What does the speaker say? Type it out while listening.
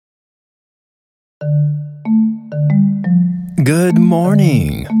Good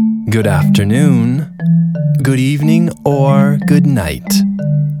morning, good afternoon, good evening, or good night,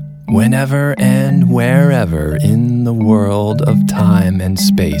 whenever and wherever in the world of time and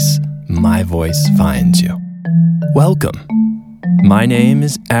space my voice finds you. Welcome. My name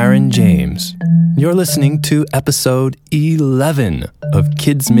is Aaron James. You're listening to episode 11 of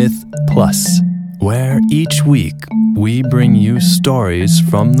Kidsmith Plus, where each week we bring you stories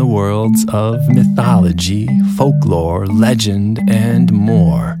from the worlds of mythology, folklore, legend, and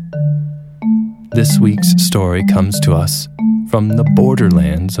more. This week's story comes to us from the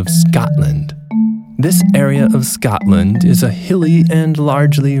borderlands of Scotland. This area of Scotland is a hilly and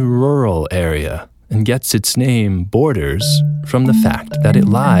largely rural area and gets its name Borders from the fact that it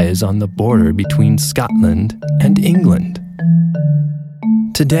lies on the border between Scotland and England.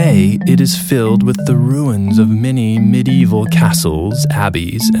 Today, it is filled with the ruins of many medieval castles,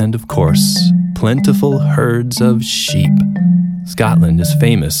 abbeys, and of course, plentiful herds of sheep. Scotland is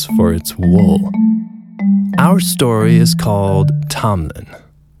famous for its wool. Our story is called Tamlane,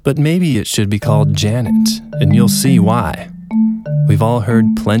 but maybe it should be called Janet, and you'll see why. We've all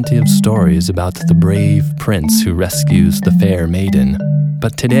heard plenty of stories about the brave prince who rescues the fair maiden,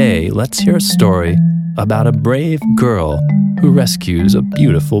 but today, let's hear a story about a brave girl who rescues a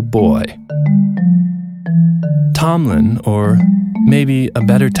beautiful boy. Tamlane, or maybe a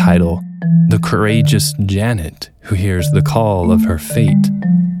better title, the courageous Janet, who hears the call of her fate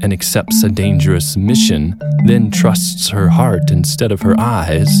and accepts a dangerous mission, then trusts her heart instead of her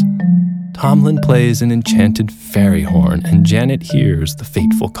eyes. Tamlane plays an enchanted fairy horn, and Janet hears the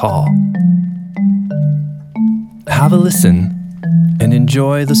fateful call. Have a listen and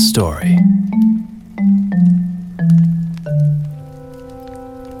enjoy the story.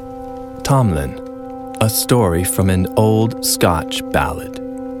 Tamlane, a story from an old Scotch ballad.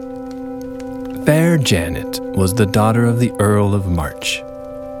 Fair Janet was the daughter of the Earl of March,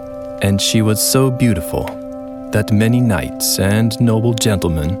 and she was so beautiful that many knights and noble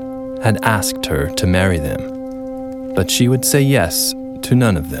gentlemen had asked her to marry them, but she would say yes to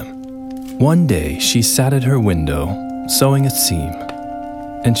none of them. One day she sat at her window, sewing a seam,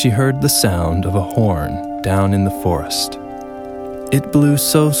 and she heard the sound of a horn down in the forest. It blew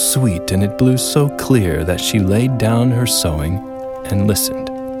so sweet and it blew so clear that she laid down her sewing and listened.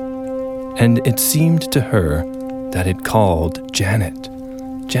 And it seemed to her that it called Janet,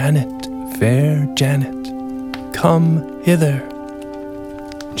 Janet, fair Janet, come hither.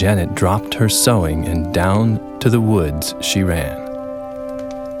 Janet dropped her sewing and down to the woods she ran.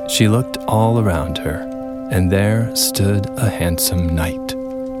 She looked all around her, and there stood a handsome knight.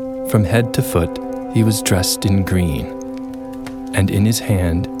 From head to foot he was dressed in green, and in his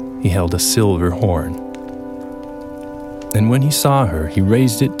hand he held a silver horn. And when he saw her, he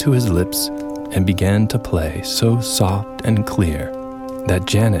raised it to his lips and began to play so soft and clear that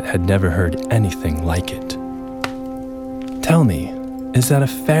Janet had never heard anything like it. Tell me, is that a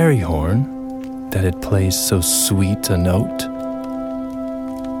fairy horn, that it plays so sweet a note?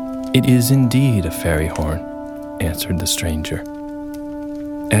 It is indeed a fairy horn, answered the stranger.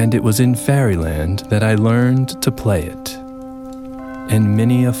 And it was in fairyland that I learned to play it. In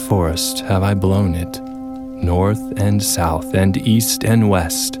many a forest have I blown it, north and south and east and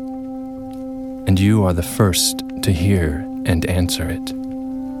west, and you are the first to hear and answer it.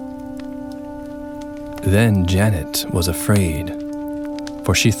 Then Janet was afraid,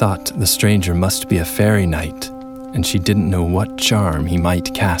 for she thought the stranger must be a fairy knight, and she didn't know what charm he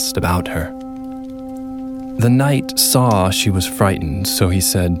might cast about her. The knight saw she was frightened, so he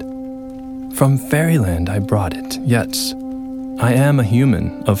said, "From fairyland I brought it, yes. I am a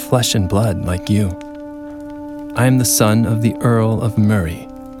human of flesh and blood like you. I am the son of the Earl of Murray,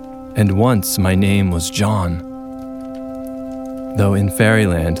 and once my name was John, though in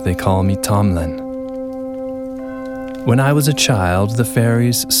fairyland they call me Tamlane. When I was a child, the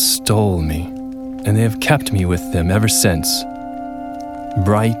fairies stole me, and they have kept me with them ever since.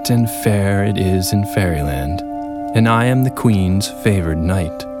 Bright and fair it is in fairyland, and I am the queen's favored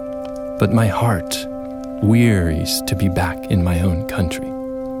knight, but my heart wearies to be back in my own country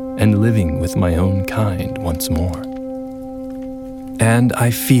and living with my own kind once more. And I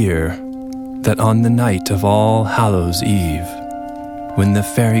fear that on the night of All Hallows' Eve, when the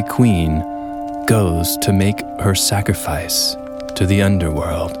fairy queen goes to make her sacrifice to the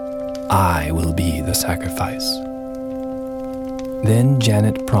underworld, I will be the sacrifice." Then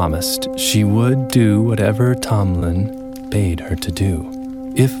Janet promised she would do whatever Tamlane bade her to do,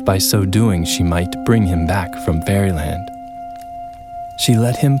 if by so doing she might bring him back from fairyland. She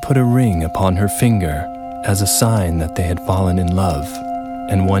let him put a ring upon her finger as a sign that they had fallen in love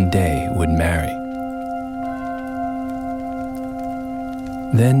and one day would marry.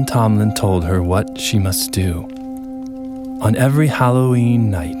 Then Tamlane told her what she must do. On every Halloween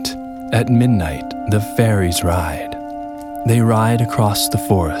night, at midnight, the fairies ride. They ride across the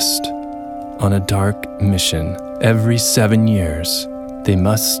forest. On a dark mission, every 7 years, they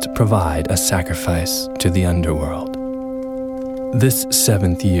must provide a sacrifice to the underworld. This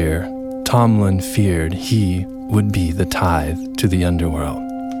 7th year, Tamlane feared he would be the tithe to the underworld.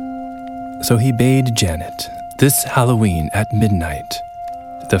 So he bade Janet, this Halloween at midnight,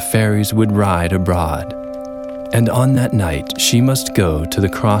 the fairies would ride abroad, and on that night she must go to the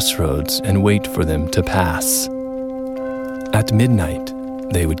crossroads and wait for them to pass. At midnight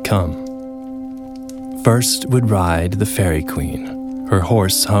they would come. First would ride the fairy queen, her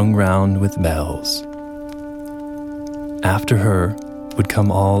horse hung round with bells. After her would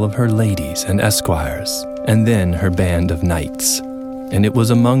come all of her ladies and esquires, and then her band of knights, and it was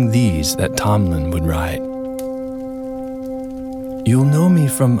among these that Tamlane would ride. "You'll know me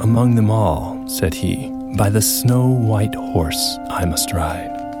from among them all," said he, "by the snow-white horse I must ride.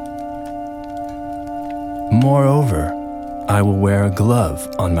 Moreover, I will wear a glove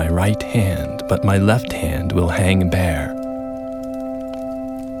on my right hand, but my left hand will hang bare.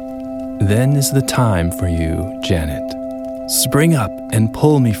 Then is the time for you, Janet. Spring up and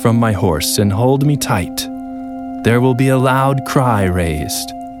pull me from my horse and hold me tight. There will be a loud cry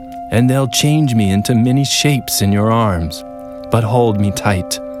raised, and they'll change me into many shapes in your arms. But hold me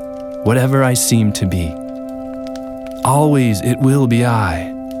tight, whatever I seem to be. Always it will be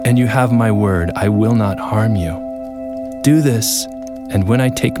I, and you have my word, I will not harm you. Do this, and when I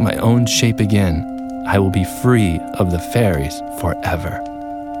take my own shape again, I will be free of the fairies forever."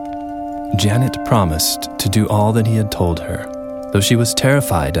 Janet promised to do all that he had told her, though she was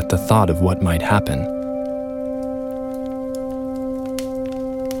terrified at the thought of what might happen.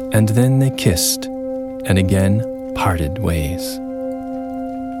 And then they kissed, and again parted ways.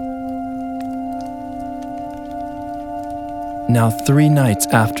 Now 3 nights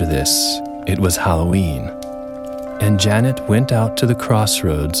after this, it was Halloween, and Janet went out to the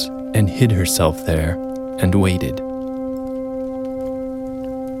crossroads and hid herself there and waited.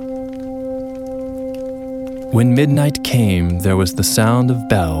 When midnight came, there was the sound of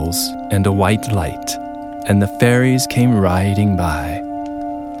bells and a white light, and the fairies came riding by.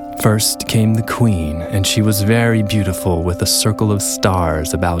 First came the queen, and she was very beautiful with a circle of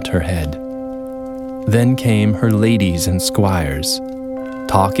stars about her head. Then came her ladies and squires,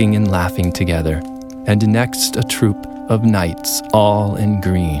 talking and laughing together, and next a troop of knights all in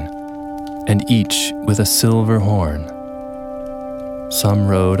green, and each with a silver horn. Some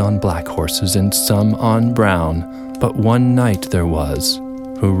rode on black horses and some on brown, but one knight there was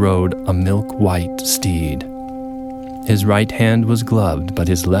who rode a milk-white steed. His right hand was gloved, but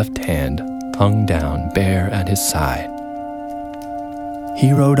his left hand hung down bare at his side.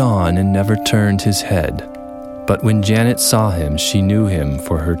 He rode on and never turned his head, but when Janet saw him, she knew him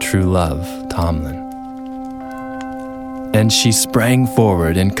for her true love, Tamlane. And she sprang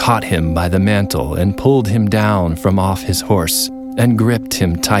forward and caught him by the mantle and pulled him down from off his horse and gripped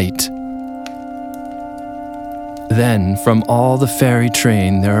him tight. Then from all the fairy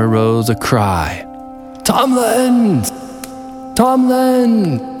train there arose a cry, "Tamlane!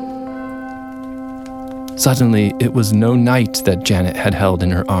 Tamlane!" Suddenly it was no knight that Janet had held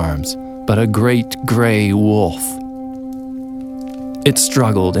in her arms, but a great grey wolf. It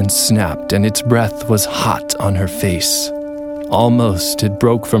struggled and snapped, and its breath was hot on her face. Almost it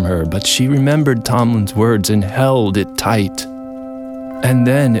broke from her, but she remembered Tamlane's words and held it tight. And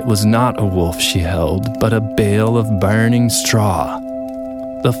then it was not a wolf she held, but a bale of burning straw.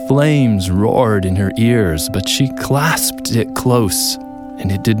 The flames roared in her ears, but she clasped it close,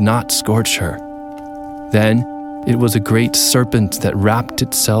 and it did not scorch her. Then it was a great serpent that wrapped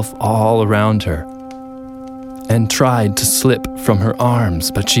itself all around her and tried to slip from her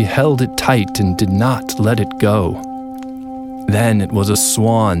arms, but she held it tight and did not let it go. Then it was a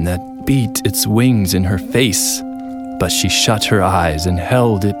swan that beat its wings in her face, but she shut her eyes and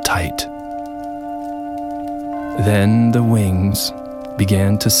held it tight. Then the wings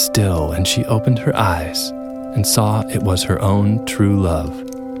began to still, and she opened her eyes and saw it was her own true love,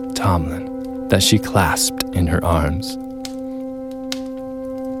 Tamlane, that she clasped in her arms.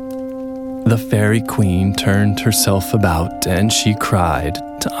 The fairy queen turned herself about, and she cried,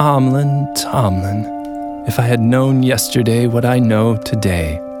 "Tamlane, Tamlane, if I had known yesterday what I know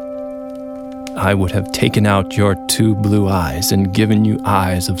today, I would have taken out your 2 blue eyes and given you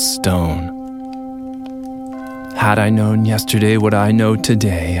eyes of stone. Had I known yesterday what I know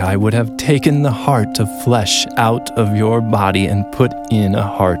today, I would have taken the heart of flesh out of your body and put in a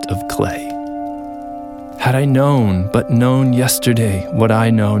heart of clay. Had I known, but known yesterday, what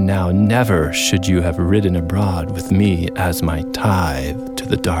I know now, never should you have ridden abroad with me as my tithe to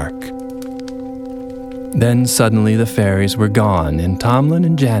the dark. Then suddenly the fairies were gone, and Tamlane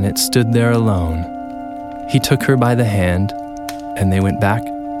and Janet stood there alone. He took her by the hand, and they went back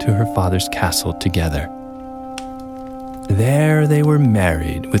to her father's castle together. There they were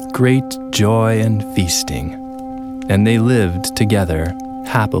married with great joy and feasting, and they lived together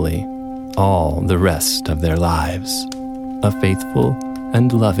happily all the rest of their lives, a faithful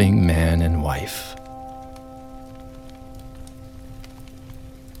and loving man and wife.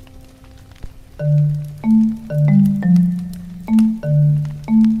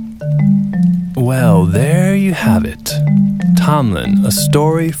 Well, there you have it. Tamlane, a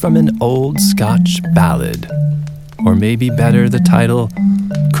story from an old Scotch ballad. Or maybe better, the title,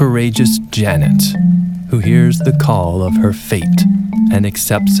 Courageous Janet, who hears the call of her fate and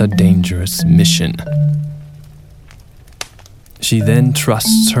accepts a dangerous mission. She then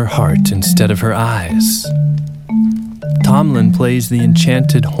trusts her heart instead of her eyes. Tamlane plays the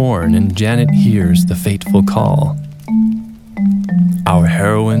enchanted horn, and Janet hears the fateful call. Our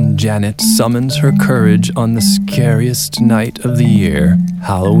heroine, Janet, summons her courage on the scariest night of the year,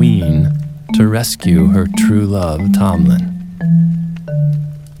 Halloween, to rescue her true love, Tamlane.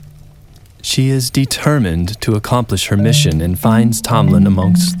 She is determined to accomplish her mission and finds Tamlane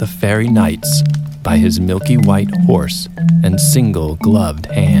amongst the fairy knights by his milky white horse and single-gloved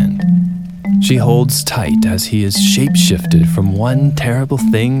hand. She holds tight as he is shape-shifted from one terrible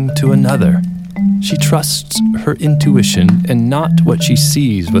thing to another. She trusts her intuition and not what she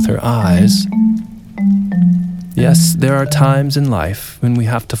sees with her eyes. Yes, there are times in life when we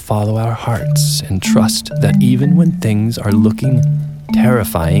have to follow our hearts and trust that even when things are looking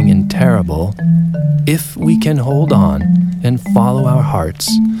terrifying and terrible, if we can hold on and follow our hearts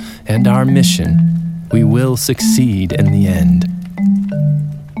and our mission, we will succeed in the end.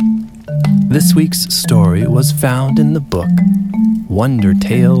 This week's story was found in the book Wonder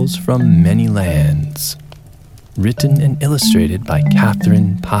Tales from Many Lands, written and illustrated by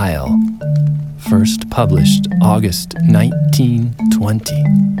Catherine Pyle, first published August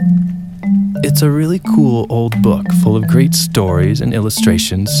 1920. It's a really cool old book full of great stories and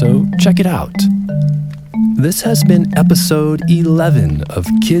illustrations, so check it out. This has been episode 11 of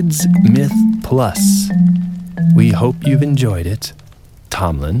Kids Myth Plus. We hope you've enjoyed it.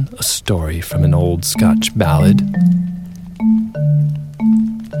 Tamlane, a story from an old Scotch ballad.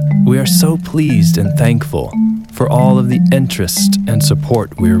 We are so pleased and thankful for all of the interest and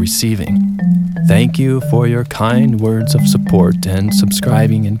support we're receiving. Thank you for your kind words of support and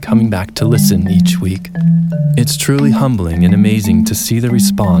subscribing and coming back to listen each week. It's truly humbling and amazing to see the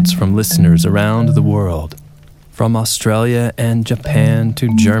response from listeners around the world. From Australia and Japan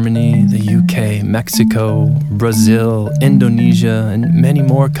to Germany, the UK, Mexico, Brazil, Indonesia, and many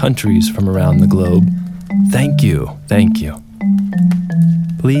more countries from around the globe. Thank you, thank you.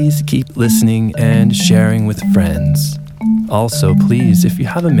 Please keep listening and sharing with friends. Also, please, if you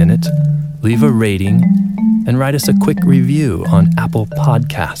have a minute, leave a rating and write us a quick review on Apple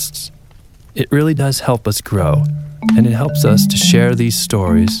Podcasts. It really does help us grow, and it helps us to share these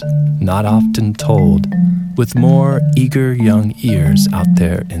stories, not often told, with more eager young ears out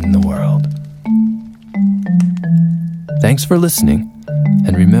there in the world. Thanks for listening,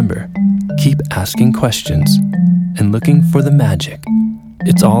 and remember, keep asking questions and looking for the magic.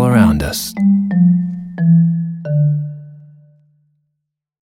 It's all around us.